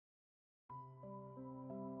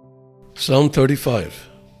Psalm 35.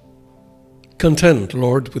 Contend,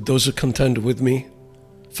 Lord, with those who contend with me.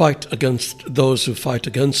 Fight against those who fight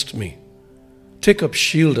against me. Take up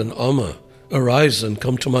shield and armor. Arise and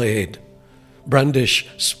come to my aid. Brandish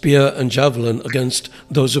spear and javelin against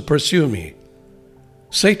those who pursue me.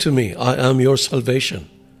 Say to me, I am your salvation.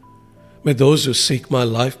 May those who seek my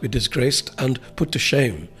life be disgraced and put to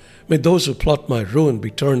shame. May those who plot my ruin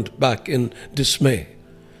be turned back in dismay.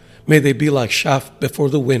 May they be like chaff before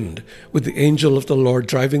the wind, with the angel of the Lord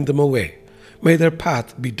driving them away. May their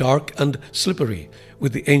path be dark and slippery,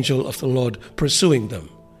 with the angel of the Lord pursuing them.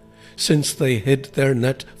 Since they hid their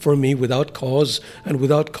net for me without cause, and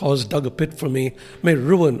without cause dug a pit for me, may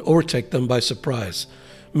ruin overtake them by surprise.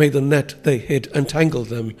 May the net they hid entangle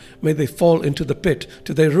them. May they fall into the pit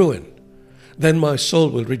to their ruin. Then my soul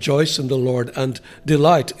will rejoice in the Lord and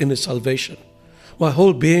delight in his salvation. My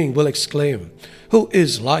whole being will exclaim, Who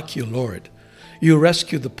is like you, Lord? You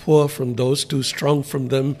rescue the poor from those too strong from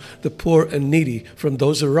them, the poor and needy from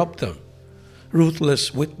those who rob them.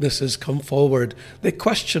 Ruthless witnesses come forward. They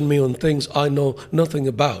question me on things I know nothing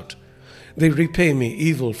about. They repay me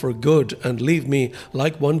evil for good and leave me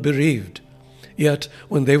like one bereaved. Yet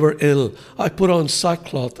when they were ill, I put on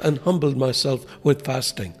sackcloth and humbled myself with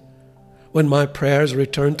fasting. When my prayers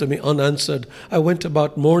returned to me unanswered, I went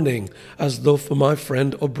about mourning as though for my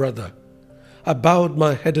friend or brother. I bowed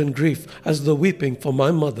my head in grief as though weeping for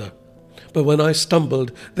my mother. But when I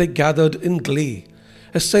stumbled, they gathered in glee.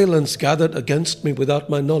 Assailants gathered against me without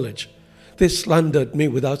my knowledge. They slandered me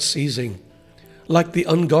without ceasing. Like the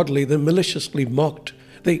ungodly, they maliciously mocked.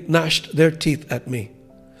 They gnashed their teeth at me.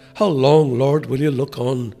 How long, Lord, will you look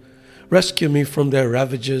on? Rescue me from their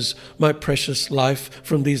ravages, my precious life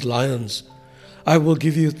from these lions. I will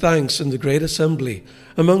give you thanks in the great assembly.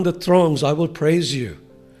 Among the throngs I will praise you.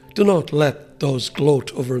 Do not let those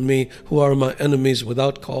gloat over me who are my enemies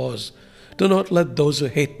without cause. Do not let those who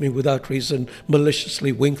hate me without reason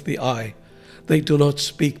maliciously wink the eye. They do not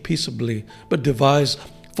speak peaceably, but devise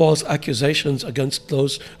false accusations against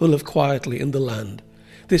those who live quietly in the land.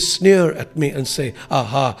 They sneer at me and say,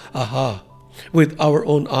 Aha, aha. With our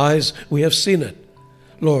own eyes we have seen it.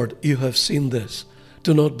 Lord, you have seen this.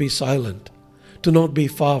 Do not be silent. Do not be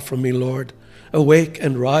far from me, Lord. Awake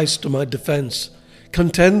and rise to my defense.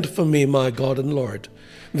 Contend for me, my God and Lord.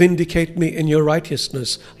 Vindicate me in your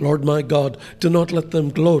righteousness, Lord my God. Do not let them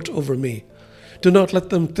gloat over me. Do not let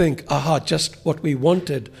them think, Aha, just what we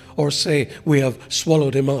wanted, or say, We have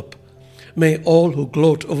swallowed him up. May all who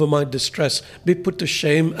gloat over my distress be put to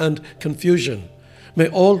shame and confusion. May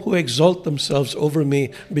all who exalt themselves over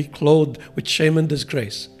me be clothed with shame and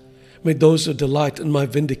disgrace. May those who delight in my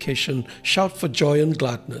vindication shout for joy and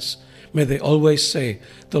gladness. May they always say,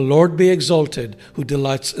 The Lord be exalted, who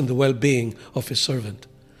delights in the well-being of his servant.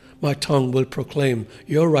 My tongue will proclaim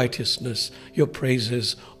your righteousness, your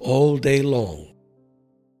praises all day long.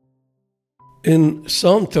 In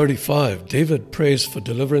Psalm 35, David prays for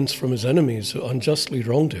deliverance from his enemies who unjustly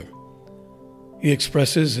wronged him. He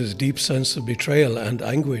expresses his deep sense of betrayal and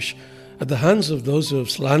anguish at the hands of those who have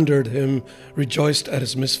slandered him, rejoiced at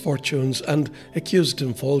his misfortunes, and accused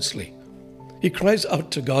him falsely. He cries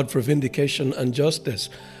out to God for vindication and justice,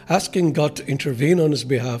 asking God to intervene on his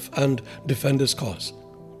behalf and defend his cause.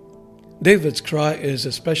 David's cry is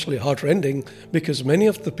especially heartrending because many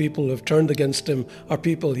of the people who have turned against him are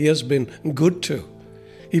people he has been good to.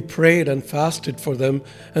 He prayed and fasted for them,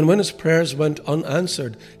 and when his prayers went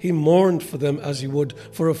unanswered, he mourned for them as he would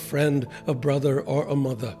for a friend, a brother, or a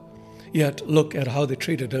mother. Yet look at how they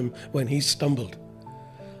treated him when he stumbled.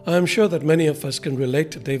 I am sure that many of us can relate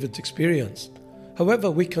to David's experience. However,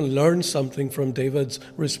 we can learn something from David's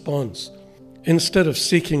response. Instead of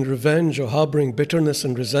seeking revenge or harboring bitterness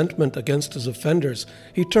and resentment against his offenders,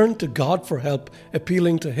 he turned to God for help,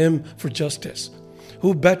 appealing to him for justice.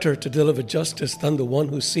 Who better to deliver justice than the one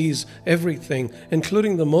who sees everything,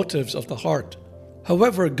 including the motives of the heart?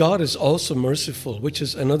 However, God is also merciful, which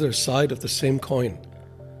is another side of the same coin.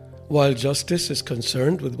 While justice is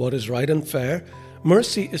concerned with what is right and fair,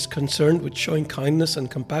 mercy is concerned with showing kindness and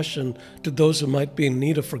compassion to those who might be in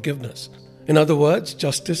need of forgiveness. In other words,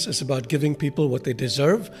 justice is about giving people what they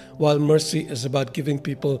deserve, while mercy is about giving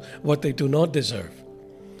people what they do not deserve.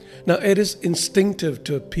 Now, it is instinctive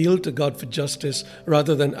to appeal to God for justice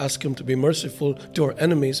rather than ask him to be merciful to our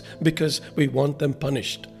enemies because we want them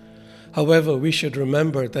punished. However, we should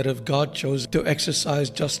remember that if God chose to exercise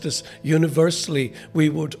justice universally, we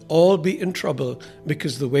would all be in trouble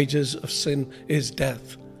because the wages of sin is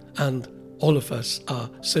death, and all of us are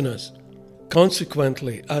sinners.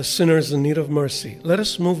 Consequently, as sinners in need of mercy, let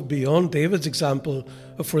us move beyond David's example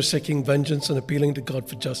of forsaking vengeance and appealing to God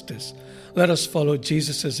for justice. Let us follow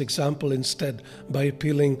Jesus' example instead by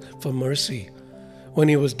appealing for mercy. When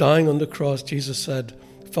he was dying on the cross, Jesus said,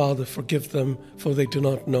 "Father, forgive them, for they do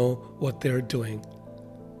not know what they are doing."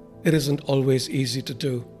 It isn't always easy to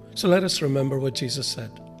do, so let us remember what Jesus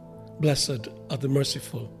said. Blessed are the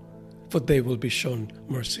merciful, for they will be shown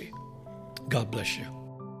mercy. God bless you.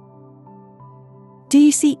 Do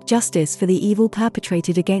you seek justice for the evil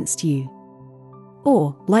perpetrated against you?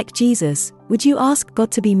 Or, like Jesus, would you ask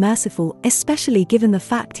God to be merciful, especially given the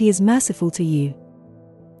fact He is merciful to you?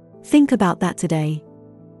 Think about that today.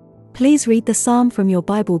 Please read the psalm from your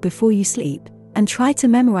Bible before you sleep, and try to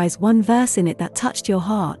memorize one verse in it that touched your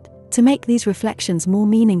heart, to make these reflections more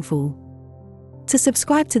meaningful. To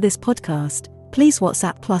subscribe to this podcast, please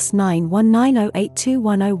WhatsApp +9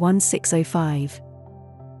 190821011605.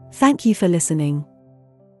 Thank you for listening.